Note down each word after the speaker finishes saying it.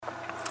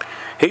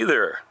Hey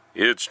there,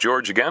 it's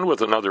George again with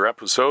another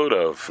episode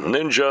of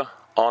Ninja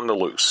on the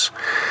Loose.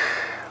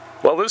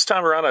 Well, this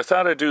time around I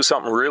thought I'd do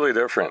something really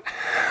different.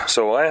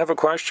 So I have a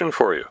question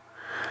for you.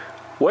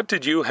 What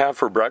did you have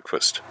for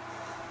breakfast?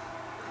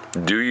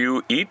 Do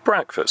you eat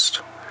breakfast?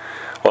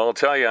 Well, I'll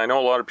tell you, I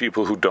know a lot of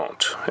people who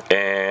don't.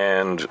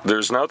 And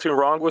there's nothing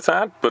wrong with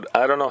that, but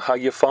I don't know how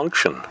you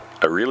function.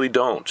 I really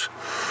don't.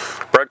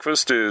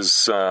 Breakfast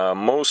is the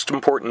most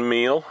important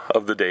meal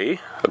of the day,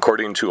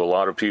 according to a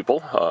lot of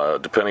people,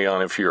 depending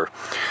on if you're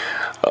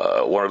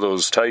one of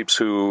those types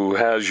who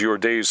has your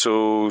day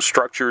so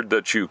structured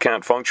that you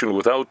can't function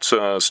without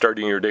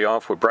starting your day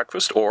off with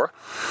breakfast, or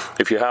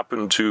if you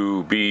happen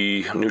to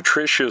be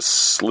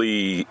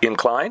nutritiously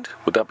inclined.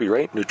 Would that be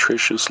right?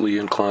 Nutritiously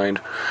inclined.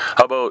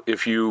 How about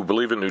if you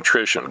believe in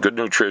nutrition, good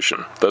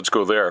nutrition? Let's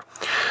go there.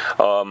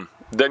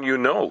 Then you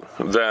know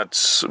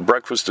that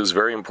breakfast is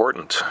very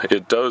important.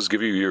 It does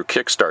give you your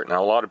kickstart.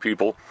 Now, a lot of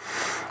people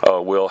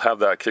will have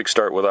that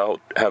kickstart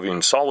without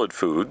having solid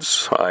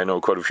foods. I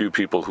know quite a few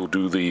people who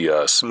do the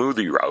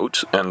smoothie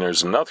route, and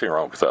there's nothing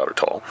wrong with that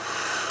at all.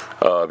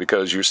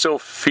 Because you're still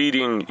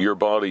feeding your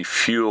body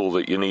fuel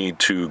that you need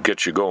to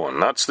get you going.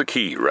 That's the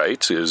key,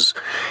 right? Is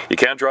you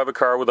can't drive a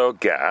car without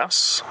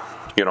gas.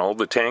 You know,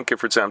 the tank,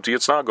 if it's empty,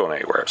 it's not going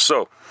anywhere.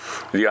 So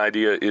the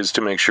idea is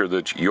to make sure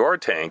that your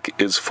tank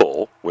is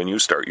full when you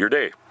start your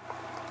day.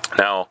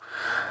 Now,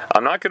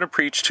 I'm not going to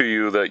preach to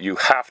you that you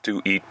have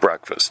to eat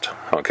breakfast,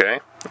 okay?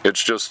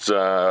 It's just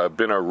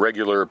been a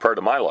regular part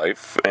of my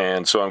life,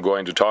 and so I'm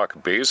going to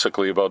talk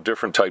basically about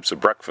different types of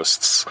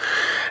breakfasts,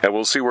 and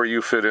we'll see where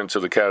you fit into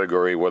the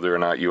category, whether or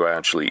not you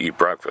actually eat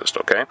breakfast,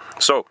 okay?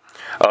 So,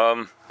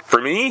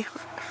 for me,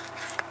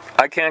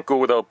 I can't go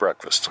without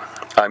breakfast.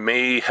 I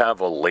may have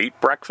a late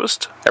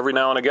breakfast every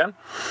now and again.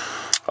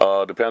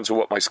 Depends on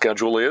what my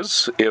schedule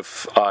is.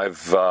 If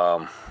I've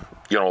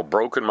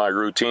broken my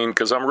routine,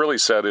 because I'm really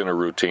set in a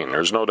routine.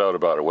 There's no doubt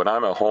about it. When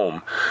I'm at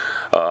home,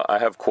 I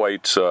have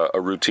quite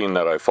a routine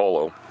that I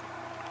follow.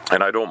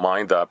 And I don't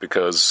mind that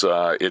because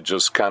it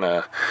just kind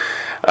of,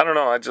 I don't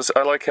know,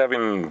 I like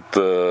having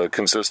the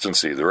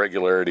consistency, the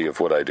regularity of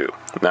what I do.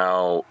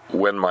 Now,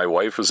 when my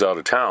wife is out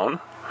of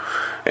town,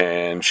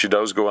 and she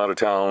does go out of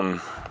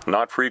town,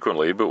 not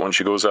frequently, but when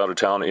she goes out of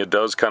town, it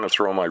does kind of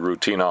throw my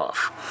routine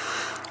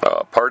off.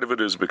 Part of it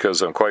is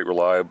because I'm quite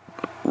reliable.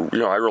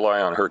 I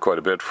rely on her quite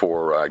a bit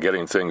for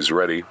getting things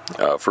ready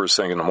first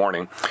thing in the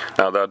morning.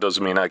 Now, that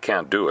doesn't mean I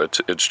can't do it.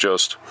 It's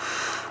just,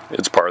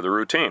 it's part of the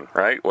routine,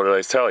 right? What did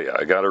I tell you?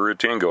 I got a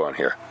routine going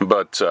here.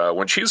 But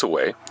when she's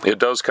away, it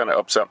does kind of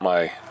upset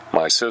my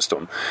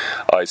system.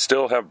 I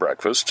still have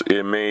breakfast.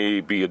 It may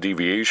be a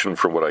deviation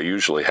from what I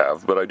usually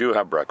have, but I do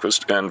have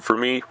breakfast. And for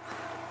me,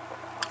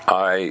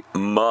 I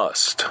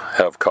must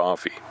have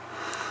coffee.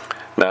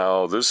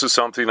 Now, this is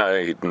something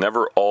I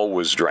never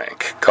always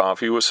drank.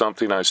 Coffee was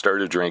something I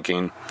started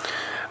drinking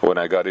when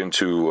I got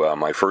into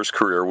my first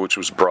career, which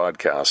was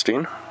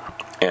broadcasting.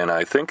 And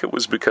I think it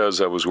was because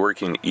I was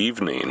working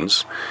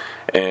evenings,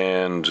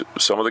 and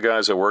some of the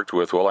guys I worked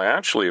with, well, I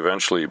actually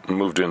eventually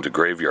moved into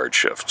graveyard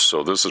shifts,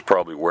 so this is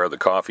probably where the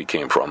coffee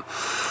came from.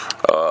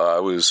 I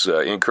was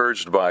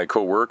encouraged by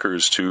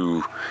coworkers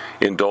to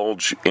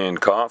indulge in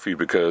coffee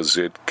because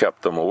it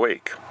kept them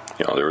awake.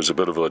 You know, there was a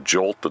bit of a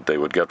jolt that they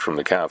would get from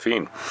the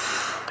caffeine.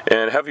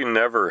 And having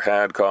never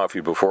had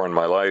coffee before in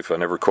my life, I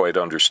never quite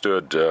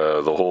understood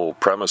the whole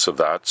premise of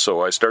that,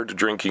 so I started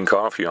drinking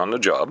coffee on the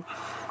job.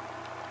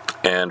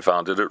 And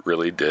found that it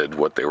really did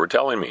what they were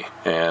telling me,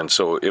 and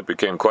so it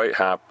became quite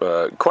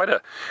a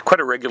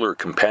regular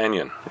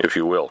companion, if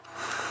you will,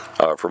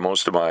 for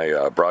most of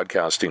my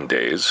broadcasting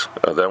days.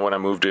 Then, when I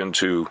moved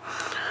into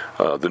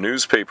the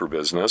newspaper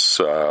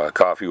business,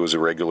 coffee was a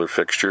regular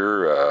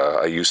fixture.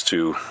 I used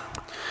to,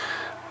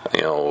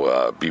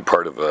 be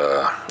part of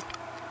a,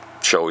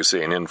 shall we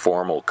say, an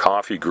informal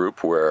coffee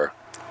group where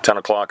 10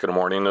 o'clock in the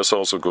morning, this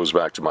also goes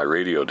back to my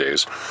radio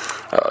days,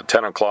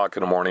 10 o'clock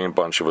in the morning, a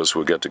bunch of us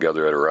would get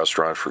together at a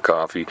restaurant for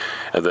coffee,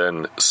 and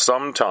then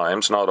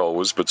sometimes, not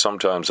always, but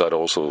sometimes I'd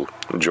also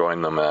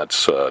join them at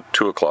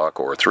 2 o'clock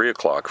or 3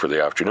 o'clock for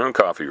the afternoon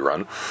coffee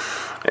run,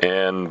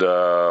 and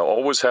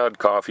always had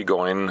coffee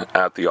going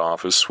at the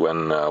office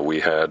when we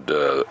had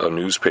a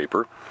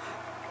newspaper.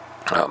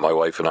 My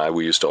wife and I,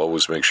 we used to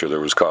always make sure there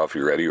was coffee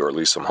ready, or at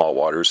least some hot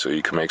water so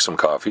you can make some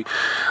coffee.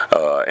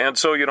 And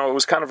so, it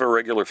was kind of a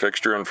regular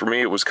fixture, and for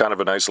me, it was kind of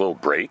a nice little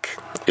break.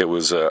 It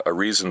was a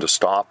reason to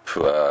stop,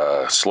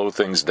 slow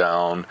things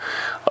down,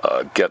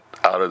 get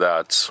out of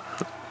that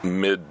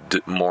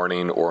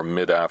mid-morning or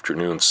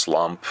mid-afternoon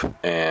slump,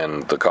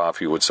 and the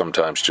coffee would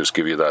sometimes just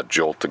give you that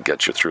jolt to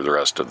get you through the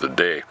rest of the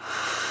day.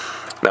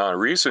 Now, in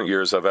recent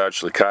years, I've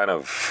actually kind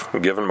of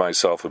given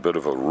myself a bit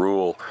of a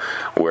rule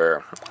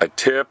where I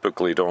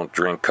typically don't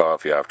drink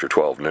coffee after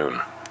 12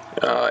 noon.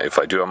 If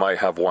I do, I might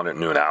have one at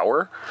noon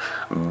hour,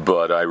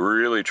 but I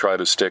really try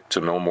to stick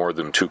to no more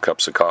than 2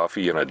 cups of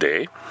coffee in a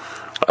day.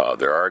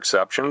 There are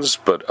exceptions,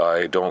 but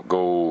I don't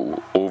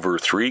go over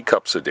 3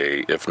 cups a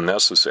day if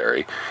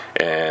necessary,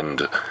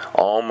 and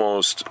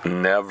almost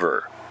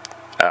never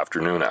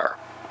after noon hour.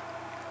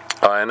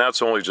 And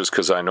that's only just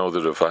because I know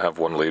that if I have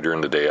one later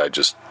in the day,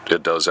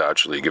 it does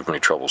actually give me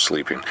trouble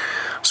sleeping.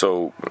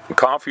 So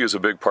coffee is a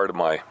big part of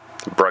my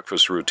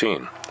breakfast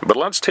routine. But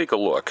let's take a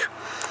look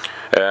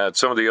at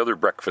some of the other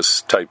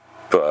breakfast type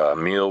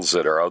meals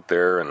that are out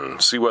there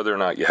and see whether or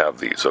not you have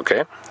these,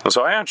 okay?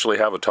 So I actually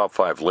have a top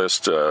 5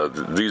 list.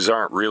 These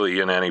aren't really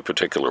in any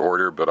particular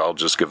order, but I'll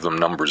just give them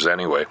numbers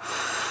anyway.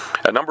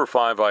 At number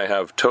 5, I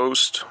have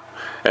toast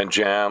and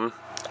jam,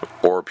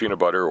 or peanut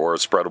butter, or a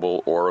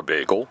spreadable, or a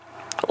bagel,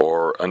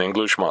 or an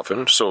English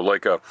muffin. So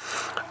like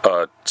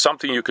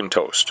something you can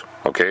toast,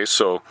 okay?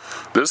 So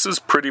this is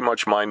pretty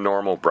much my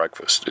normal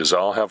breakfast, is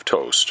I'll have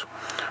toast.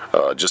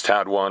 Just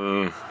had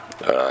one.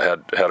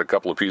 Had a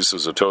couple of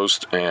pieces of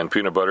toast and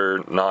peanut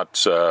butter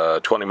not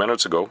 20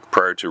 minutes ago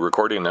prior to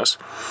recording this.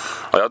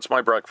 That's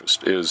my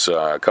breakfast, is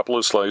a couple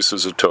of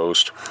slices of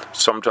toast,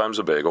 sometimes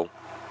a bagel.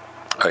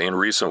 In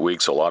recent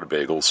weeks, a lot of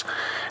bagels,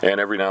 and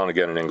every now and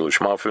again an English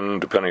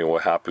muffin, depending on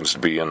what happens to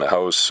be in the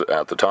house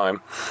at the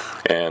time.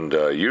 And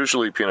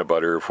usually peanut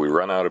butter. If we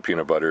run out of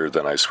peanut butter,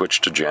 then I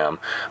switch to jam.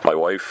 My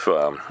wife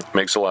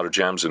makes a lot of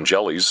jams and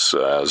jellies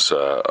as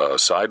a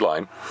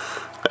sideline.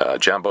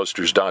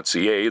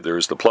 Jambusters.ca,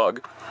 there's the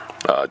plug.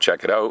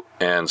 Check it out.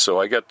 And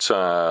so I get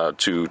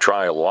to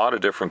try a lot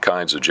of different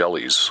kinds of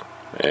jellies,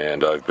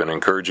 and I've been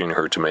encouraging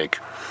her to make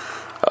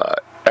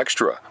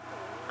extra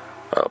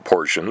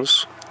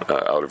portions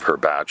out of her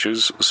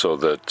batches so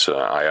that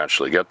I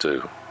actually get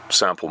to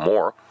sample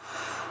more.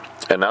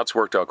 And that's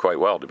worked out quite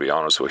well, to be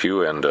honest with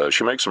you. And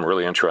she makes some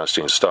really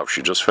interesting stuff.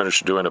 She just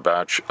finished doing a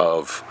batch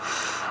of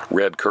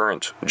red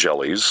currant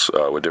jellies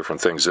with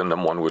different things in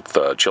them. One with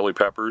chili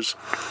peppers,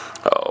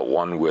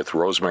 one with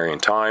rosemary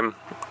and thyme,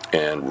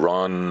 and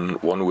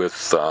one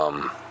with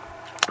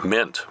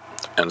mint.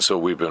 And so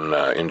we've been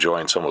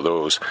enjoying some of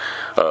those.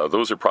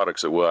 Those are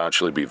products that we'll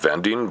actually be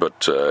vending,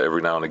 but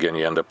every now and again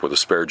you end up with a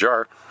spare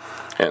jar.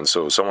 And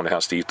so someone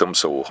has to eat them,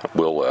 so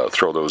we'll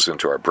throw those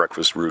into our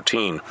breakfast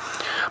routine.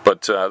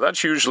 But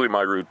that's usually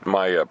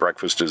my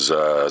breakfast, is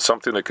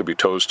something that could be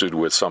toasted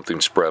with something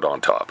spread on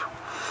top.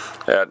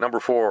 At number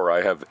 4,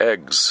 I have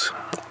eggs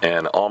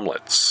and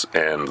omelets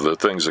and the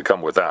things that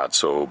come with that,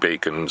 so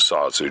bacon,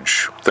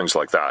 sausage, things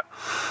like that.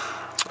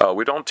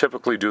 We don't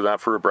typically do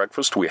that for a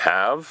breakfast. We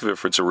have,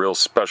 if it's a real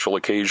special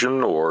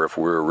occasion, or if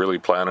we're really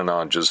planning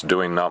on just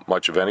doing not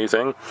much of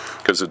anything,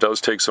 because it does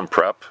take some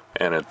prep,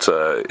 and it's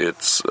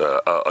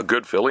a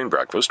good filling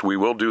breakfast. We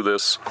will do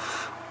this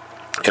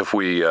if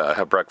we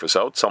have breakfast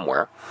out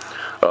somewhere.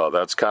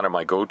 That's kind of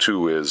my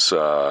go-to, is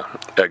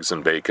eggs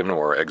and bacon,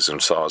 or eggs and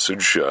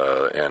sausage,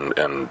 or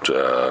an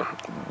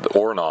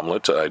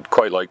omelet. I'd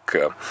quite like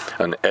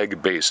an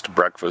egg-based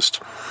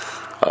breakfast.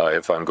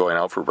 If I'm going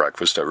out for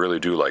breakfast, I really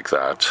do like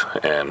that,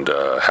 and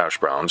hash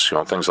browns,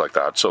 things like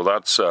that. So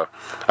that's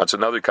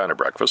another kind of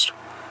breakfast.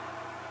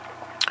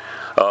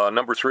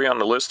 Number 3 on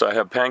the list, I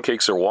have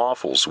pancakes or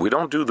waffles. We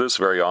don't do this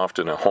very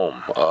often at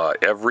home.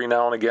 Every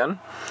now and again,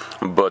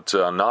 but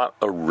not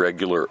a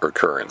regular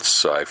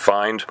occurrence. I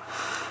find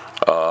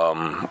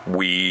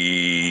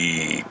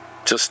we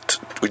just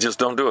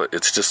don't do it.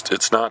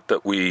 It's not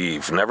that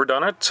we've never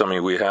done it. I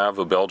mean, we have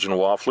a Belgian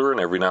waffler, and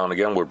every now and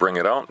again we'll bring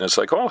it out, and it's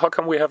like, oh, how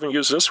come we haven't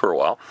used this for a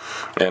while?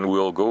 And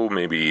we'll go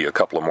maybe a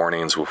couple of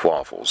mornings with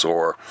waffles,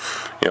 or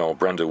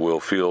Brenda will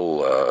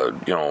feel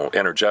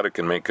energetic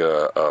and make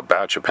a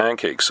batch of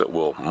pancakes that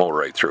we'll mow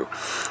right through,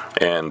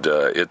 and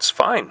it's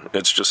fine.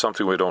 It's just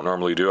something we don't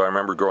normally do. I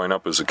remember growing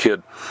up as a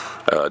kid,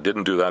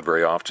 didn't do that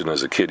very often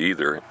as a kid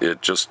either.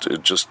 It's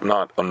just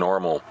not a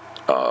normal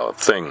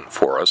thing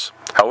for us.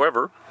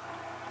 However,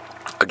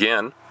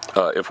 again,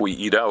 if we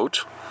eat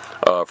out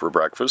for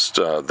breakfast,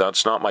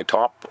 that's not my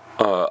top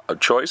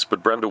choice,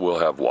 but Brenda will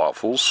have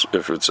waffles.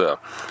 If it's a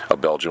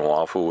Belgian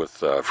waffle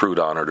with fruit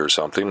on it or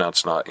something,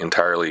 that's not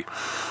entirely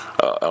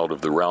out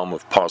of the realm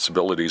of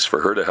possibilities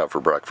for her to have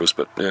for breakfast,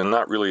 but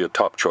not really a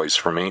top choice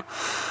for me.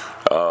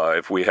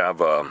 If we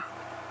have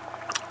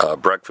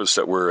breakfast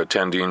that we're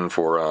attending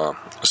for,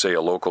 say,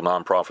 a local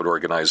nonprofit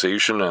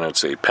organization, and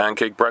it's a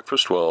pancake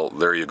breakfast, well,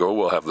 there you go,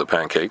 we'll have the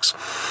pancakes,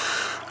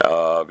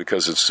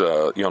 because it's,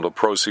 the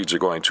proceeds are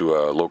going to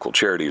a local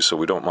charity, so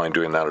we don't mind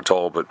doing that at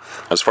all. But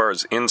as far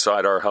as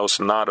inside our house,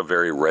 not a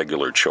very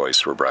regular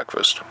choice for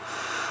breakfast.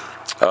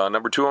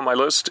 Number 2 on my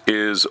list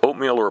is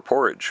oatmeal or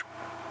porridge.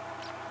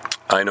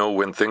 I know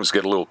when things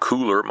get a little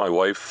cooler, my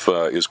wife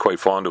is quite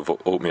fond of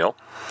oatmeal,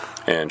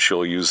 and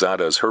she'll use that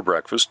as her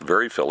breakfast.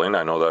 Very filling,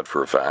 I know that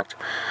for a fact.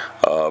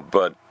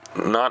 But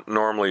not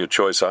normally a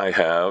choice I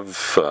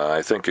have.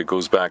 I think it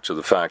goes back to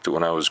the fact that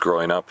when I was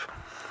growing up,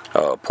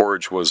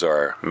 porridge was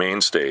our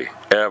mainstay.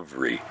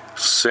 Every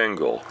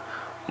single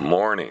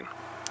morning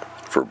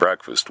for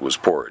breakfast was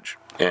porridge.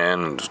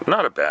 And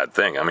not a bad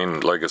thing. I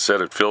mean, like I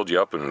said, it filled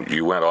you up and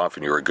you went off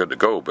and you were good to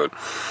go, but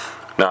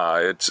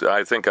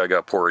I think I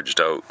got porridged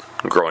out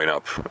growing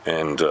up,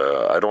 and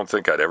I don't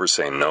think I'd ever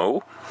say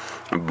no,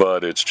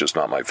 but it's just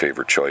not my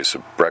favorite choice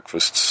of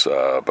breakfasts.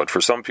 But for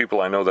some people,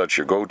 I know that's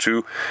your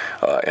go-to,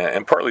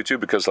 and partly too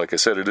because, like I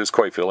said, it is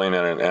quite filling,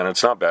 and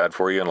it's not bad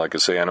for you. And like I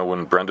say, I know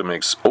when Brenda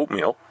makes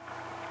oatmeal,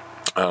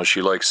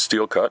 She likes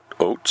steel-cut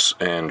oats,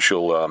 and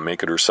she'll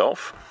make it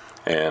herself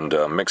and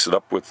mix it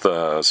up with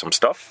some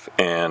stuff,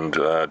 and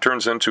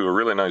turns into a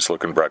really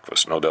nice-looking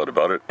breakfast, no doubt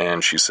about it,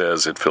 and she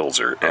says it fills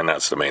her, and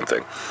that's the main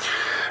thing.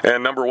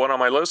 And number one on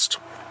my list,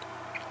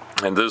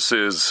 and this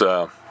is,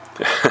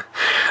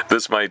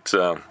 this might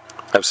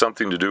have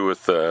something to do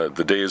with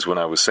the days when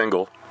I was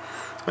single,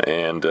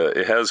 and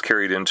it has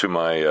carried into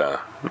my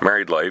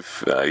married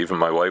life. Even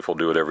my wife will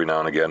do it every now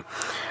and again,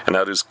 and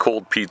that is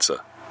cold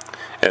pizza.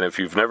 And if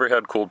you've never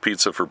had cold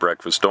pizza for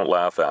breakfast, don't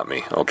laugh at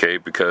me, okay?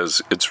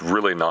 Because it's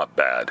really not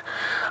bad.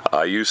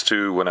 I used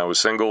to, when I was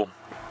single,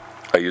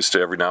 I used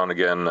to every now and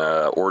again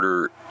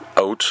order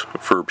out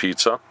for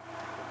pizza.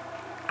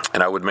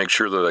 And I would make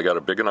sure that I got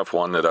a big enough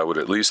one that I would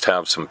at least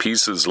have some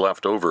pieces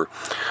left over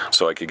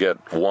so I could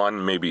get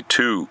one, maybe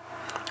two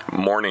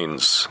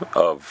mornings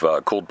of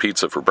cold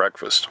pizza for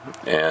breakfast.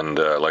 And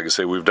like I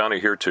say, we've done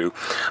it here too.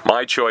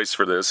 My choice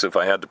for this, if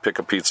I had to pick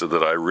a pizza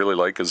that I really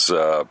like, is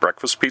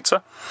breakfast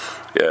pizza.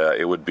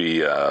 It would be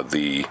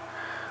the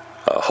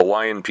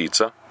Hawaiian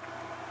pizza.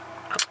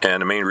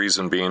 And the main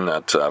reason being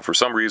that for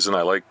some reason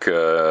I like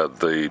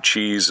the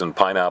cheese and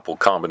pineapple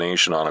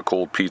combination on a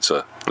cold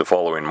pizza the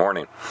following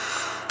morning.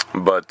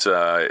 But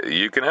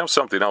you can have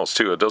something else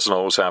too. It doesn't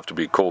always have to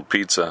be cold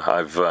pizza.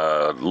 I've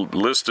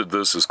listed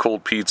this as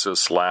cold pizza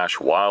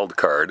 / wild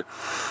card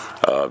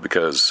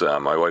because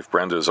my wife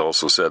Brenda has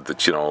also said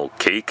that, you know,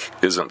 cake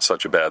isn't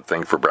such a bad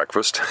thing for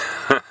breakfast.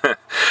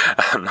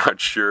 I'm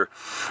not sure.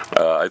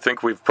 I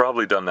think we've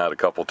probably done that a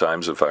couple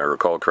times, if I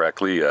recall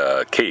correctly.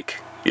 Cake,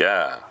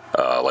 yeah,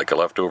 like a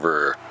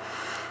leftover,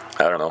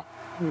 I don't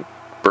know,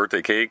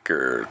 birthday cake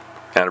or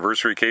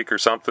anniversary cake or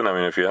something. I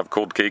mean, if you have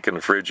cold cake in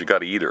the fridge, you got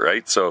to eat it,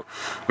 right? So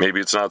maybe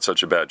it's not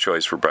such a bad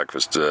choice for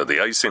breakfast. The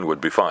icing would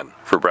be fun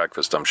for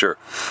breakfast, I'm sure.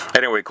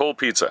 Anyway, cold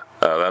pizza.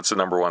 That's the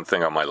number one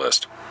thing on my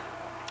list.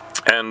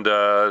 And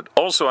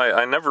also,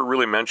 I never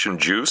really mentioned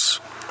juice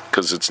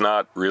because it's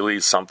not really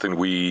something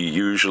we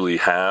usually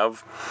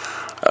have.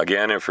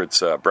 Again, if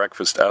it's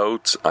breakfast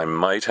out, I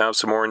might have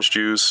some orange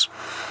juice.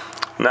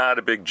 Not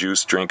a big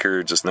juice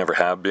drinker, just never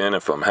have been.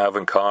 If I'm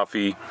having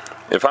coffee,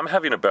 if I'm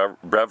having a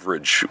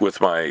beverage with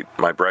my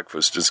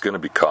breakfast, it's going to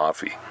be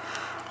coffee.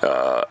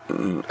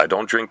 I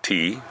don't drink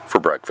tea for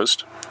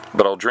breakfast,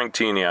 but I'll drink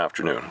tea in the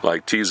afternoon.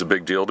 Like, tea is a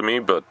big deal to me,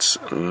 but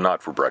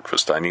not for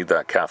breakfast. I need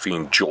that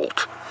caffeine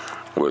jolt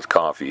with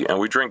coffee. And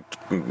we drink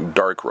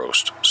dark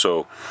roast.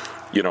 So,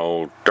 you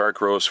know,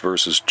 dark roast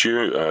versus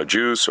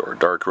juice or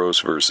dark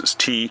roast versus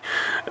tea.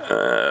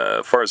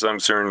 As far as I'm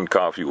concerned,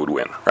 coffee would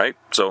win, right?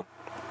 So,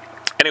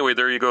 anyway,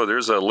 there you go.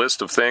 There's a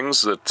list of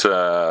things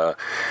that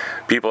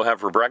people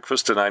have for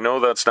breakfast, and I know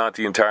that's not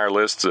the entire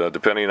list.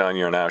 Depending on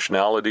your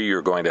nationality,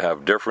 you're going to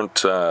have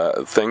different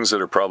things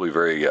that are probably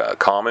very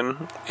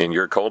common in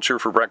your culture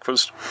for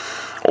breakfast,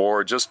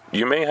 or just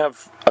you may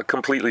have a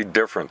completely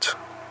different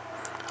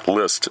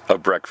list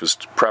of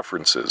breakfast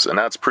preferences, and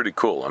that's pretty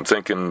cool. I'm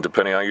thinking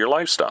depending on your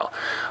lifestyle,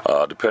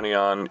 depending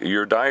on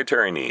your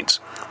dietary needs,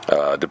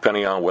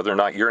 depending on whether or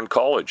not you're in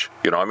college.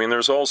 You know, I mean,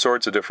 there's all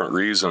sorts of different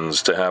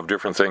reasons to have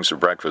different things for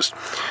breakfast.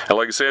 And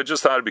like I say, I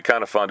just thought it'd be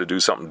kind of fun to do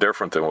something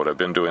different than what I've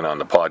been doing on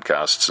the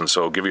podcasts, and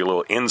so give you a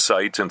little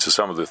insight into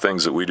some of the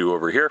things that we do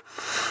over here.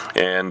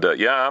 And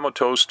yeah, I'm a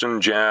toast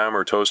and jam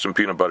or toast and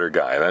peanut butter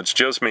guy. That's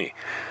just me,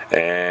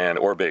 and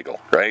or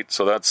bagel, right?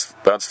 So that's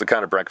the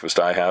kind of breakfast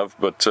I have.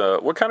 But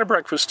what kind of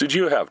breakfast did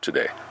you have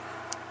today?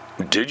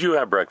 Did you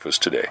have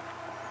breakfast today?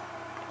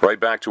 Right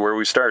back to where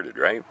we started,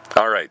 right?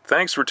 All right.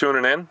 Thanks for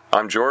tuning in.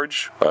 I'm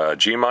George,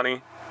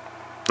 G-Money.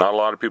 Not a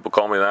lot of people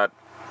call me that.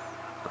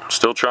 I'm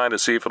still trying to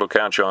see if it'll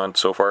catch on.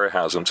 So far it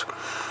hasn't.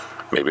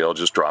 Maybe I'll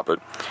just drop it.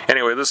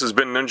 Anyway, this has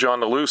been Ninja on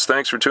the Loose.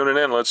 Thanks for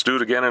tuning in. Let's do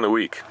it again in a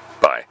week.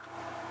 Bye.